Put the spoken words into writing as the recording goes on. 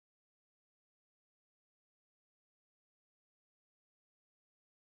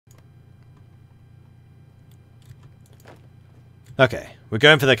Okay, we're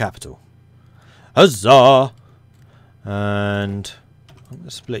going for the capital. Huzzah! And I'm going to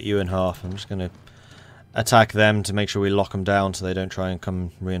split you in half. I'm just going to attack them to make sure we lock them down so they don't try and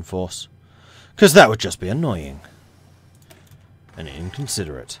come reinforce. Because that would just be annoying. And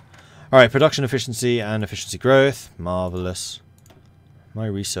inconsiderate. Alright, production efficiency and efficiency growth. Marvellous. My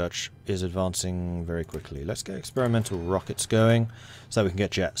research is advancing very quickly. Let's get experimental rockets going so that we can get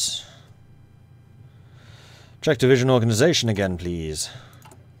jets. Check division organization again, please.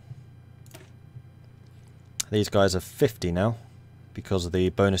 These guys are 50 now because of the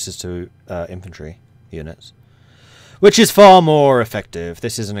bonuses to infantry units, which is far more effective.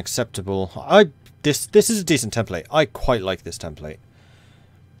 This is an acceptable. This is a decent template. I quite like this template.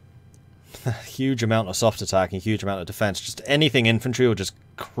 Huge amount of soft attack and huge amount of defense. Just anything infantry will just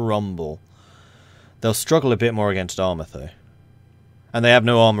crumble. They'll struggle a bit more against armor though. And they have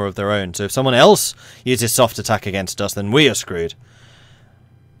no armor of their own, so if someone else uses soft attack against us, then we are screwed.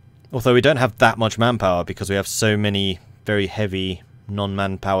 Although we don't have that much manpower because we have so many very heavy,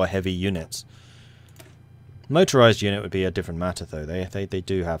 non-manpower heavy units. Motorized unit would be a different matter though. They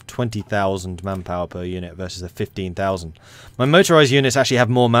do have 20,000 manpower per unit versus the 15,000. My motorized units actually have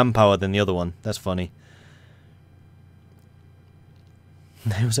more manpower than the other one. That's funny.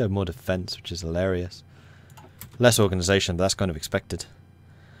 They also have more defense, which is hilarious. Less organization, but that's kind of expected.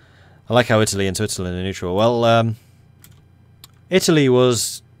 I like how Italy and Switzerland are neutral. Well, Italy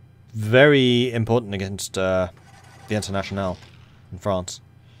was very important against the Internationale in France.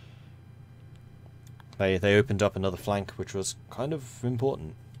 They opened up another flank, which was kind of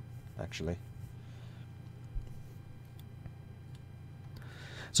important, actually.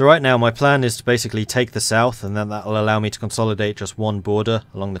 So right now, my plan is to basically take the south, and then that will allow me to consolidate just one border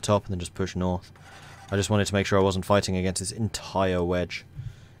along the top, and then just push north. I just wanted to make sure I wasn't fighting against this entire wedge,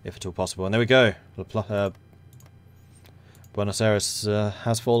 if at all possible. And there we go. Buenos Aires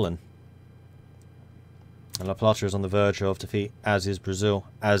has fallen. And La Plata is on the verge of defeat, as is Brazil,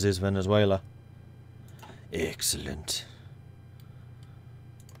 as is Venezuela. Excellent.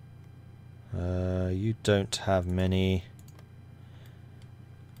 You don't have many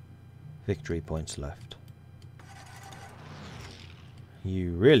victory points left.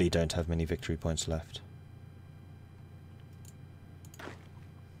 You really don't have many victory points left.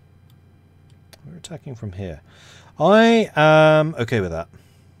 We're attacking from here. I am okay with that.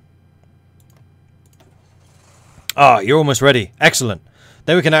 Ah, you're almost ready. Excellent.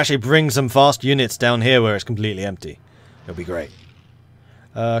 Then we can actually bring some fast units down here where it's completely empty. It'll be great.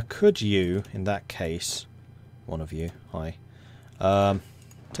 Could you, in that case, one of you, hi,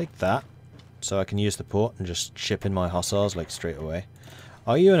 take that so I can use the port and just ship in my hussars like straight away.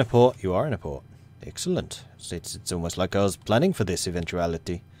 Are you in a port? You are in a port. Excellent. It's almost like I was planning for this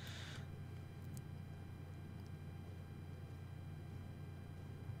eventuality.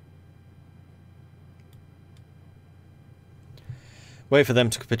 Wait for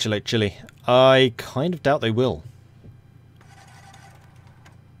them to capitulate Chile. I kind of doubt they will.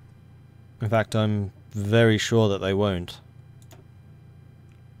 In fact, I'm very sure that they won't.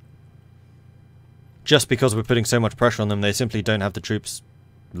 Just because we're putting so much pressure on them, they simply don't have the troops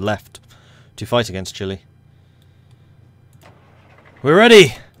left to fight against Chile. We're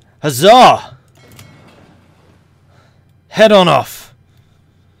ready! Huzzah! Head on off!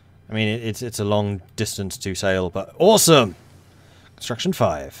 I mean, it's a long distance to sail, but awesome! Construction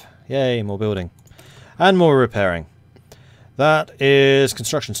 5. Yay, more building. And more repairing. That is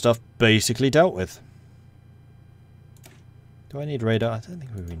construction stuff basically dealt with. Do I need radar? I don't think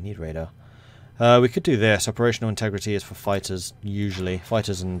we really need radar. We could do this. Operational integrity is for fighters, usually.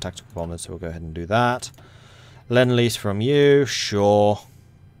 Fighters and tactical bombers, so we'll go ahead and do that. Lend-lease from you, sure.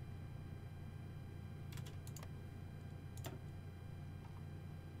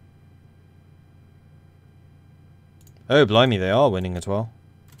 Oh, blimey, they are winning as well.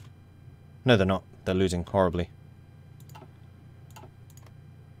 No, they're not. They're losing horribly.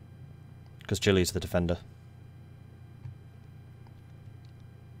 Because Chile's the defender.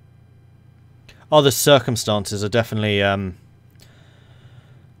 Oh, the circumstances are definitely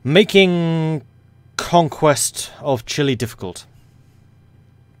making conquest of Chile difficult.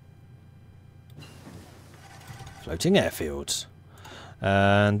 Floating airfields.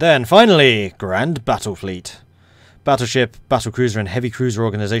 And then, finally, Grand Battle Fleet. Battleship, Battlecruiser, and Heavy Cruiser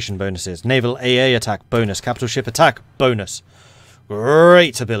Organization bonuses. Naval AA attack bonus. Capital Ship attack bonus.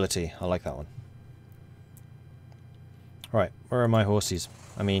 Great ability. I like that one. Right, where are my horses?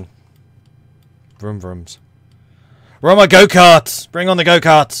 I mean, vroom vrooms. Where are my go-karts? Bring on the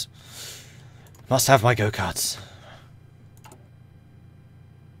go-karts. Must have my go-karts.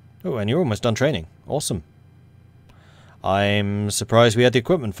 Oh, and you're almost done training. Awesome. I'm surprised we had the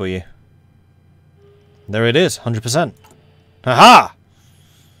equipment for you. There it is, 100%. Haha!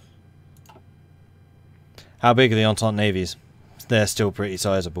 How big are the Entente navies? They're still pretty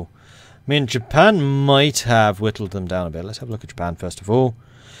sizable. I mean, Japan might have whittled them down a bit. Let's have a look at Japan first of all.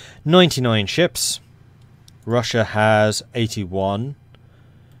 99 ships. Russia has 81.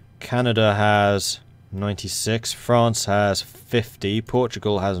 Canada has 96. France has 50.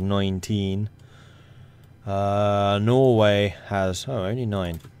 Portugal has 19. Norway has... oh, only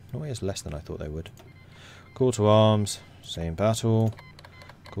 9. Norway has less than I thought they would. Call to arms. Same battle.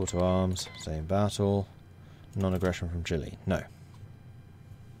 Call to arms. Same battle. Non-aggression from Chile. No.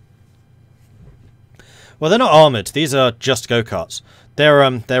 Well, they're not armoured. These are just go-karts. They're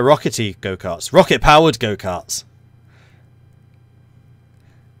rockety go-karts. Rocket-powered go-karts.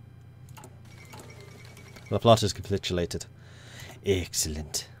 La Plata has capitulated.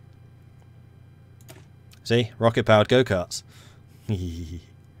 Excellent. See? Rocket-powered go-karts.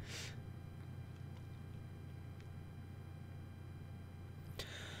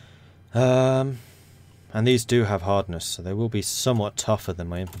 And these do have hardness, so they will be somewhat tougher than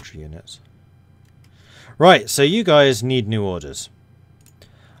my infantry units. Right, so you guys need new orders.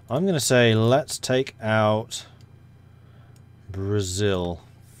 I'm going to say let's take out Brazil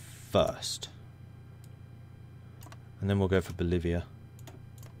first. And then we'll go for Bolivia.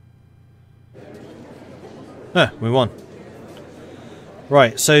 Ah, we won.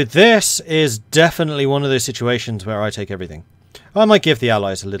 Right, so this is definitely one of those situations where I take everything. I might give the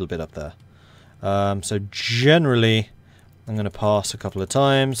Allies a little bit up there. So generally, I'm going to pass a couple of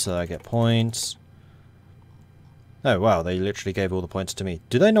times so I get points. Oh wow, they literally gave all the points to me.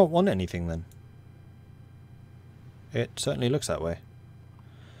 Do they not want anything then? It certainly looks that way.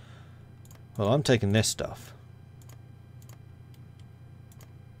 Well, I'm taking this stuff.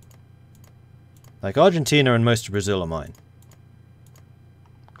 Like, Argentina and most of Brazil are mine.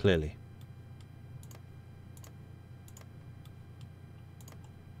 Clearly.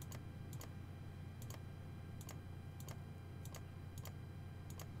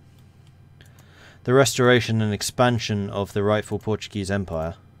 The restoration and expansion of the rightful Portuguese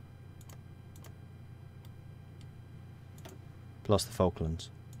Empire. Plus the Falklands.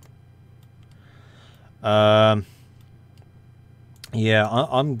 Yeah,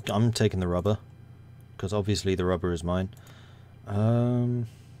 I'm taking the rubber. Because obviously the rubber is mine. I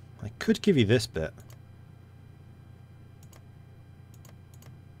could give you this bit.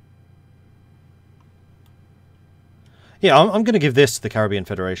 Yeah, I'm going to give this to the Caribbean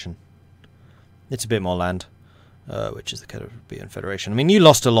Federation. It's a bit more land, which is the Caribbean Federation. I mean, you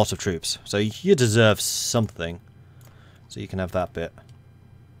lost a lot of troops, so you deserve something. So you can have that bit.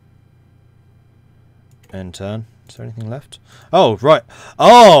 End turn. Is there anything left? Oh, right.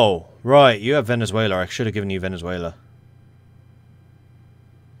 Oh, right. You have Venezuela. I should have given you Venezuela.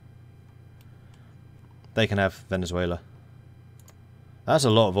 They can have Venezuela. That's a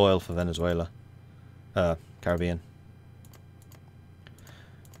lot of oil for Venezuela. Caribbean.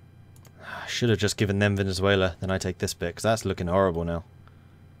 I should have just given them Venezuela. Then I take this bit, because that's looking horrible now.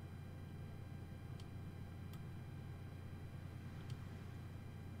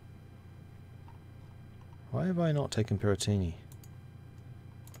 Why have I not taken Piratini?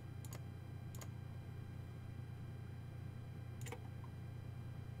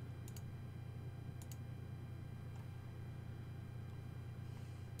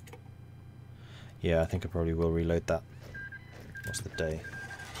 Yeah, I think I probably will reload that. What's the day?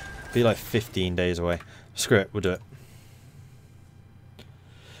 Be like 15 days away. Screw it, we'll do it.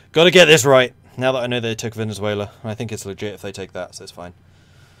 Gotta get this right. Now that I know they took Venezuela. I think it's legit if they take that, so it's fine.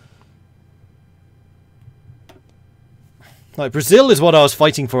 Like, Brazil is what I was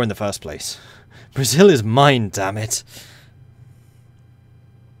fighting for in the first place. Brazil is mine, damn it.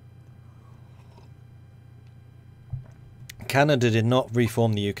 Canada did not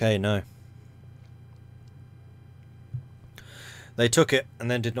reform the UK, no. They took it and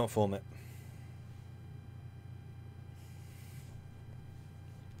then did not form it.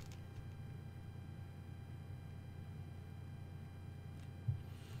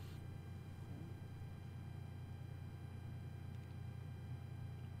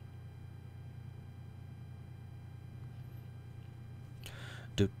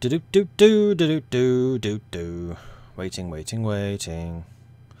 Do do do do do do do do do. Waiting, waiting, waiting.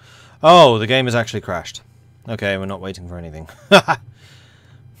 Oh, the game has actually crashed. Okay, we're not waiting for anything. I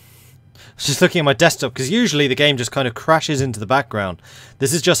was just looking at my desktop, because usually the game just kind of crashes into the background.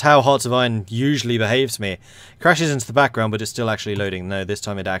 This is just how Hearts of Iron usually behaves to me. It crashes into the background, but it's still actually loading. No, this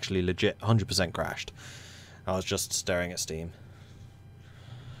time it actually legit 100% crashed. I was just staring at Steam.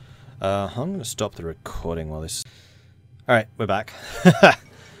 I'm going to stop the recording while this... Alright, we're back.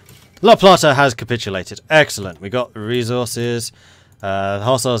 La Plata has capitulated. Excellent. We got the resources. The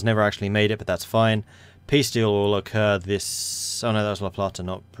hostiles never actually made it, but that's fine. Peace deal will occur this... Oh no, that was La Plata,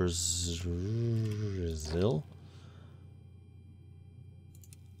 not Brazil.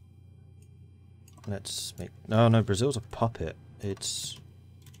 Let's make... Oh no, Brazil's a puppet. It's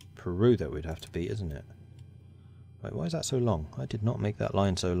Peru that we'd have to beat, isn't it? Wait, why is that so long? I did not make that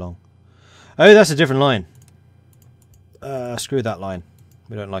line so long. Oh, that's a different line. Screw that line.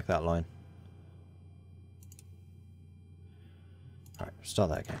 We don't like that line. Alright, start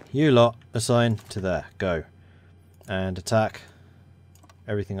that again. You lot, assign to there. Go. And attack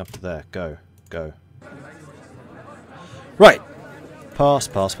everything up to there. Go. Go. Right. Pass,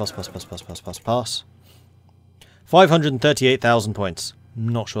 pass, pass, pass, pass, pass, pass, pass, pass. 538,000 points.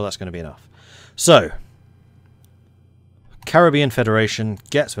 Not sure that's going to be enough. So, Caribbean Federation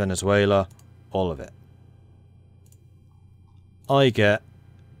gets Venezuela. All of it. I get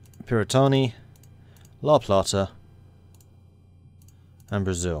Piratani, La Plata, and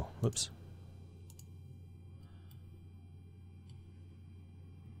Brazil. Whoops.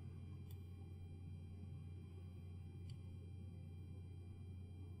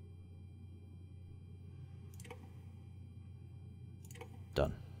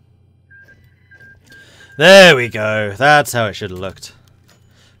 Done. There we go. That's how it should have looked.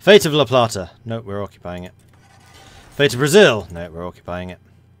 Fate of La Plata. Nope, we're occupying it. Fate of Brazil. No, we're occupying it.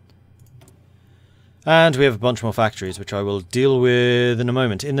 And we have a bunch more factories, which I will deal with in a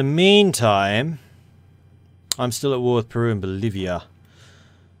moment. In the meantime, I'm still at war with Peru and Bolivia.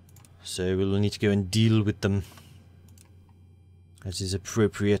 So we'll need to go and deal with them. As is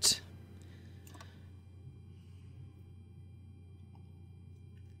appropriate.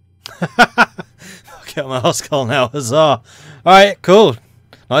 Get my Hoskull now, huzzah! Alright, cool.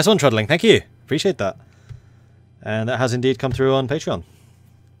 Nice one, Truddling, thank you. Appreciate that. And that has indeed come through on Patreon.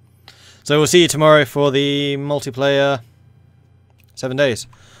 So we'll see you tomorrow for the multiplayer 7 days.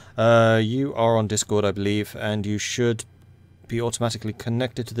 You are on Discord, I believe, and you should be automatically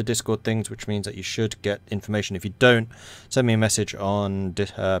connected to the Discord things, which means that you should get information. If you don't, send me a message on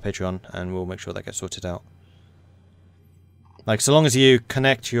Patreon and we'll make sure that gets sorted out. Like, so long as you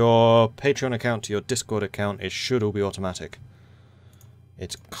connect your Patreon account to your Discord account, it should all be automatic.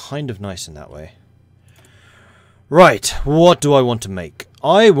 It's kind of nice in that way. Right, what do I want to make?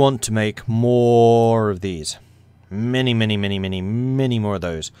 I want to make more of these. Many, many, many, many, many more of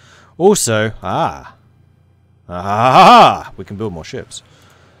those. Also, we can build more ships.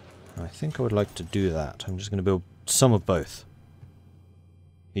 I think I would like to do that. I'm just going to build some of both.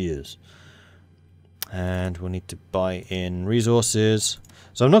 Yes. And we'll need to buy in resources.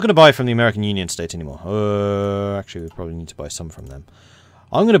 So I'm not going to buy from the American Union State anymore. Actually, we probably need to buy some from them.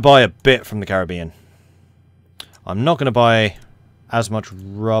 I'm going to buy a bit from the Caribbean. I'm not going to buy as much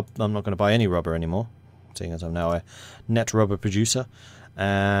rubber. I'm not going to buy any rubber anymore, seeing as I'm now a net rubber producer.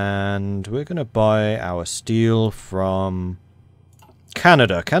 And we're going to buy our steel from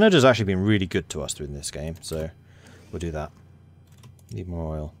Canada. Canada's actually been really good to us through this game, so we'll do that. Need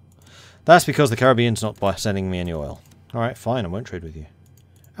more oil. That's because the Caribbean's not sending me any oil. Alright, fine, I won't trade with you.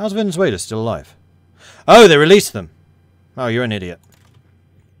 How's Venezuela still alive? Oh, they released them! Oh, you're an idiot.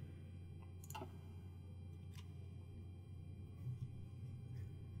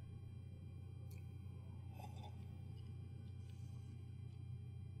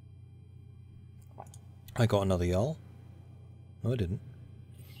 I got another Jarl. No, I didn't.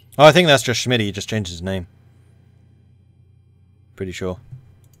 Oh, I think that's just Schmitty. He just changed his name. Pretty sure.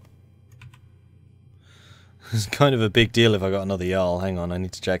 It's kind of a big deal if I got another Jarl. Hang on, I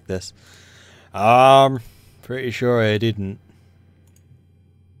need to check this. Pretty sure I didn't.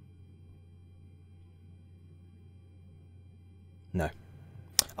 No.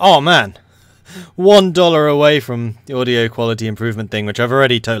 Oh, man. $1 away from the audio quality improvement thing, which I've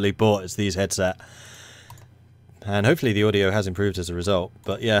already totally bought as these headset. And hopefully the audio has improved as a result.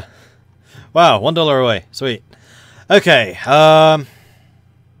 But yeah. Wow, $1 away. Sweet. Okay,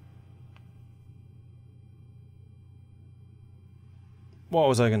 what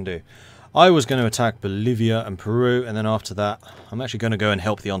was I going to do? I was going to attack Bolivia and Peru, and then after that, I'm actually going to go and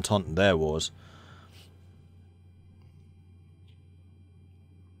help the Entente in their wars.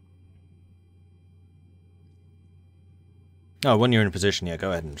 Oh, when you're in a position, yeah,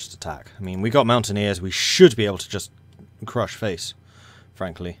 go ahead and just attack. I mean, we got Mountaineers, we should be able to just crush face,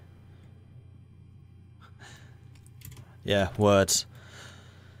 frankly. Yeah, words.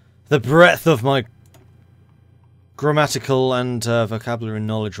 The breadth of my grammatical and vocabulary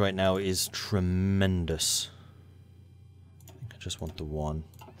knowledge right now is tremendous. I think I just want the one.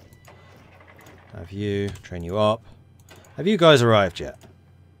 Have you, train you up. Have you guys arrived yet?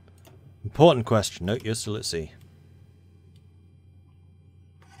 Important question. Note you're still at sea.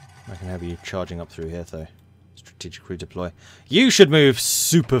 I can have you charging up through here, though. Strategic redeploy. You should move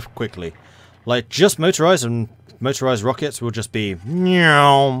super quickly. Like, just motorized, and motorized rockets will just be...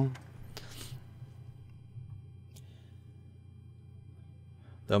 Meow.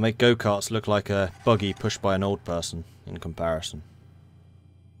 They'll make go-karts look like a buggy pushed by an old person, in comparison.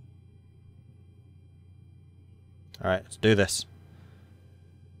 Alright, let's do this.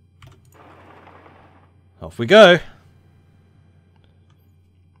 Off we go!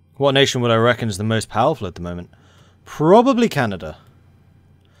 What nation would I reckon is the most powerful at the moment? Probably Canada.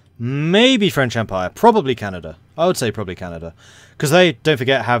 Maybe French Empire. Probably Canada. I would say probably Canada. Because they, don't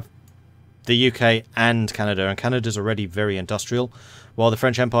forget, have the UK and Canada. And Canada's already very industrial. While the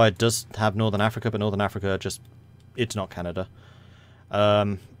French Empire does have Northern Africa. But Northern Africa just... it's not Canada.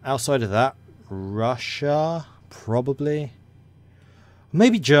 Outside of that, Russia? Probably.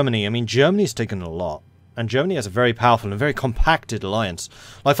 Maybe Germany. I mean, Germany's taken a lot. And Germany has a very powerful and very compacted alliance.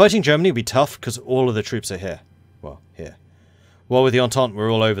 Like, fighting Germany would be tough because all of the troops are here. Well, here. While with the Entente, we're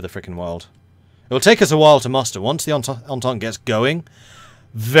all over the frickin' world. It'll take us a while to muster. Once the Entente gets going,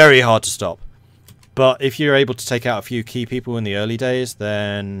 very hard to stop. But if you're able to take out a few key people in the early days,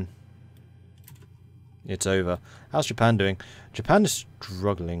 then it's over. How's Japan doing? Japan is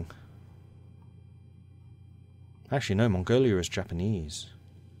struggling. Actually, no, Mongolia is Japanese.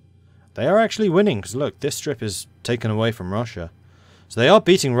 They are actually winning, because look, this strip is taken away from Russia. So they are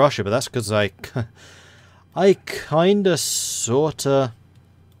beating Russia, but that's because I kinda, sorta,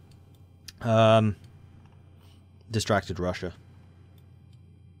 distracted Russia.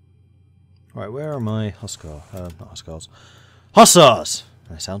 Right, where are my Hussars? Not Hussars. Hussars!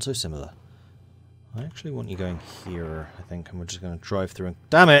 They sound so similar. I actually want you going here, I think, and we're just going to drive through and...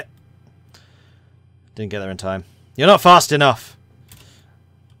 Damn it! Didn't get there in time. You're not fast enough!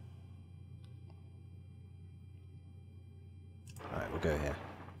 Go here.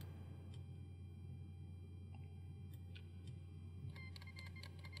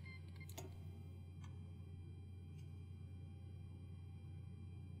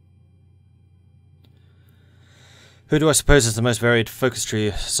 Who do I suppose is the most varied focus tree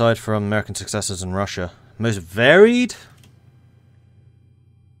aside from American successors in Russia? Most varied?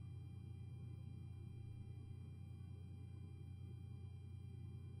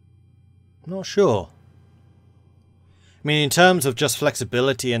 I'm not sure. I mean, in terms of just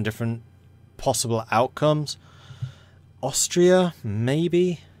flexibility and different possible outcomes, Austria,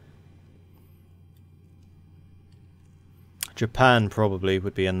 maybe? Japan probably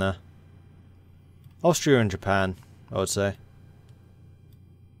would be in there. Austria and Japan, I would say.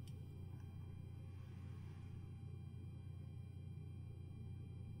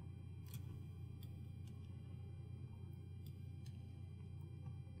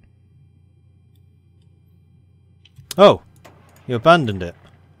 Oh, you abandoned it.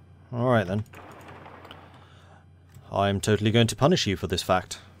 Alright then. I am totally going to punish you for this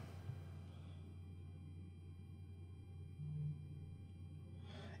fact.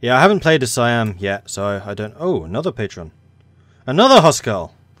 Yeah, I haven't played as Siam yet, so I don't... Oh, another patron. Another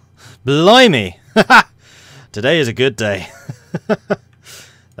Huskarl! Blimey! Today is a good day.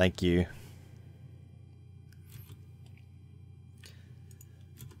 Thank you.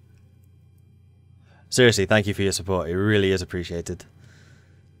 Seriously, thank you for your support. It really is appreciated.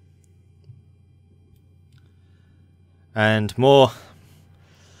 And more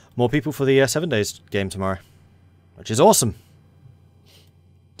people for the 7 days game tomorrow, which is awesome.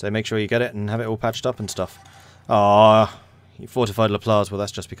 So make sure you get it and have it all patched up and stuff. Ah, you fortified La Place. Well,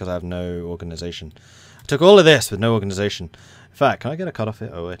 that's just because I have no organization. I took all of this with no organization. In fact, can I get a cut off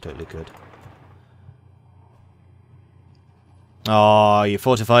it? Oh, I totally could. Ah, you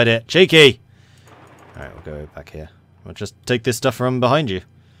fortified it. Cheeky! Alright, we'll go back here. We'll just take this stuff from behind you.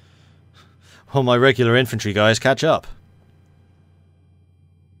 While my regular infantry guys catch up.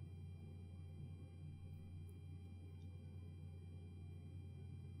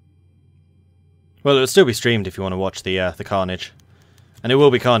 Well, it'll still be streamed if you want to watch the carnage. And it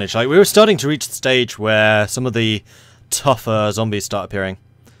will be carnage. Like, we were starting to reach the stage where some of the tougher zombies start appearing.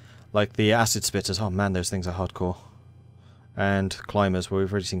 Like the acid spitters. Oh man, those things are hardcore. And climbers. Well,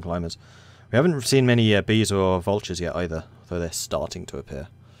 we've already seen climbers. We haven't seen many bees or vultures yet either, though they're starting to appear.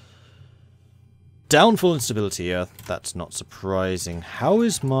 Downfall instability, yeah, that's not surprising. How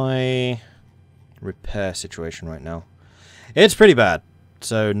is my repair situation right now? It's pretty bad,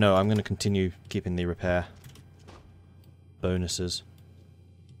 so no, I'm going to continue keeping the repair bonuses.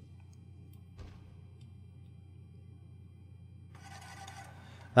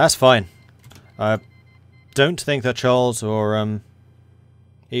 That's fine. don't think that Charles or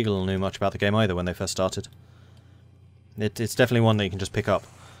Eagle knew much about the game either when they first started. It's definitely one that you can just pick up.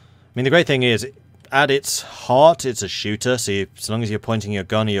 I mean, the great thing is, at its heart, it's a shooter, so as long as you're pointing your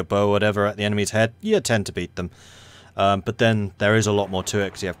gun or your bow or whatever at the enemy's head, you tend to beat them. But then there is a lot more to it,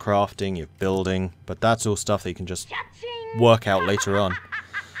 because you have crafting, you have building, but that's all stuff that you can just work out later on.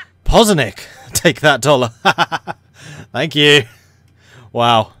 Poznik! Take that dollar! Thank you!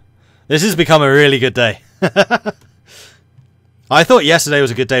 Wow. This has become a really good day. I thought yesterday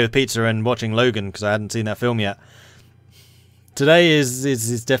was a good day with pizza and watching Logan, because I hadn't seen that film yet. Today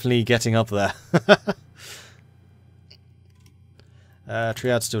is definitely getting up there.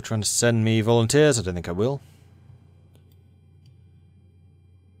 Triad's still trying to send me volunteers. I don't think I will.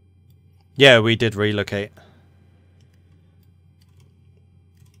 Yeah, we did relocate.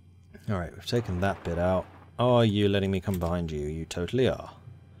 Alright, we've taken that bit out. Are you letting me come behind you? You totally are.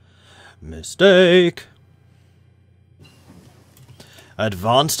 Mistake!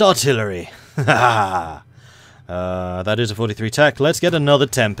 Advanced artillery. Haha. That is a 43 tech. Let's get another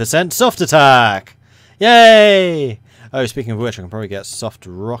 10% soft attack! Yay! Oh, speaking of which, I can probably get soft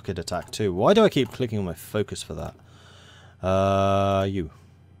rocket attack too. Why do I keep clicking on my focus for that? You.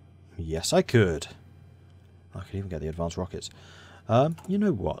 Yes, I could. I could even get the advanced rockets. You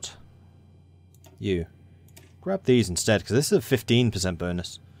know what? You. Grab these instead, because this is a 15%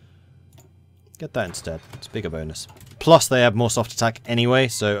 bonus. Get that instead. It's a bigger bonus. Plus, they have more soft attack anyway,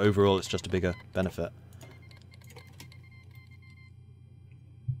 so overall it's just a bigger benefit.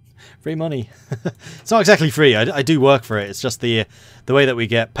 Free money. It's not exactly free. I do work for it. It's just the way that we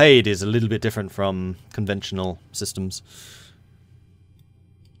get paid is a little bit different from conventional systems.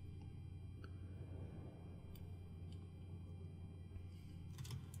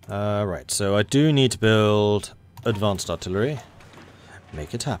 Right, so I do need to build advanced artillery.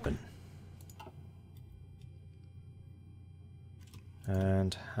 Make it happen.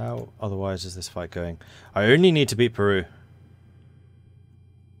 And how otherwise is this fight going? I only need to beat Peru.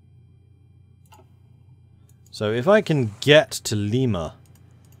 So if I can get to Lima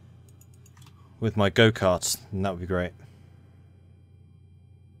with my go-karts, then that would be great.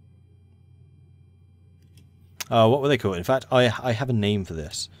 What were they called? In fact, I have a name for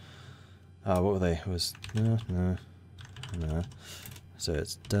this. What were they? It was no. So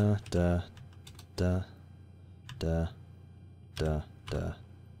it's da. There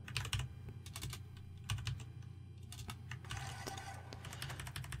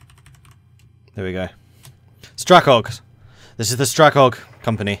we go. Strakog. This is the Strakog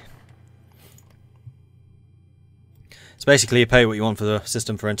company. It's basically you pay what you want for the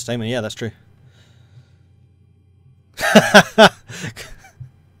system for entertainment. Yeah, that's true.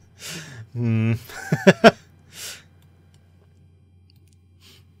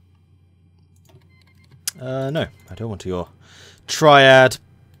 No, I don't want your triad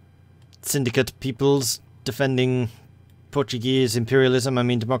syndicate peoples defending Portuguese imperialism. I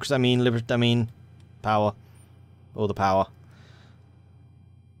mean democracy. I mean liberty. I mean power. All the power.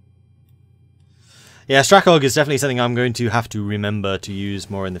 Yeah, Strakog is definitely something I'm going to have to remember to use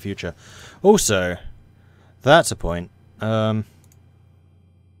more in the future. Also, that's a point. Aha!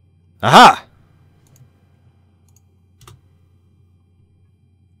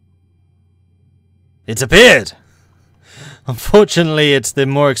 It's appeared! Unfortunately, it's the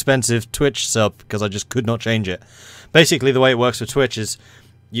more expensive Twitch sub, because I just could not change it. Basically, the way it works with Twitch is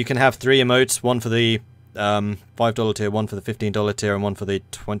you can have 3 emotes, one for the $5 tier, one for the $15 tier, and one for the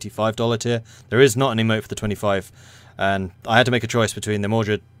 $25 tier. There is not an emote for the 25, and I had to make a choice between the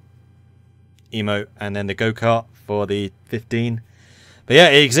Mordred emote and then the go-kart for the 15. But yeah,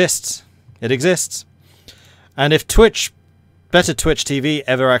 it exists. It exists. And if better Twitch TV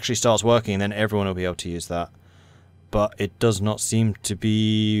ever actually starts working, then everyone will be able to use that. But it does not seem to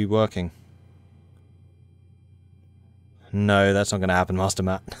be working. No, that's not going to happen, Master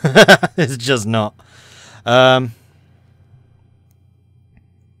Matt. It's just not. What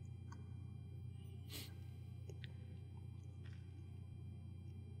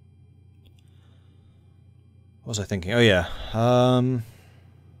was I thinking? Oh yeah.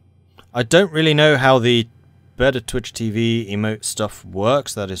 I don't really know how the better Twitch TV emote stuff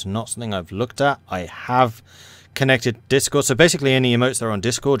works. That is not something I've looked at. I have connected Discord, so basically any emotes that are on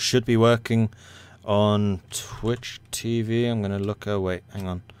Discord should be working on Twitch TV. I'm going to look... oh wait, hang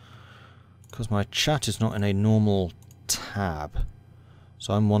on. Because my chat is not in a normal tab.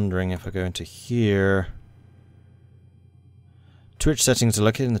 So I'm wondering if I go into here... Twitch settings are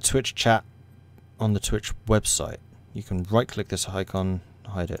located in the Twitch chat on the Twitch website. You can right click this icon,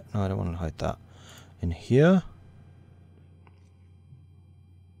 hide it. No, I don't want to hide that. In here.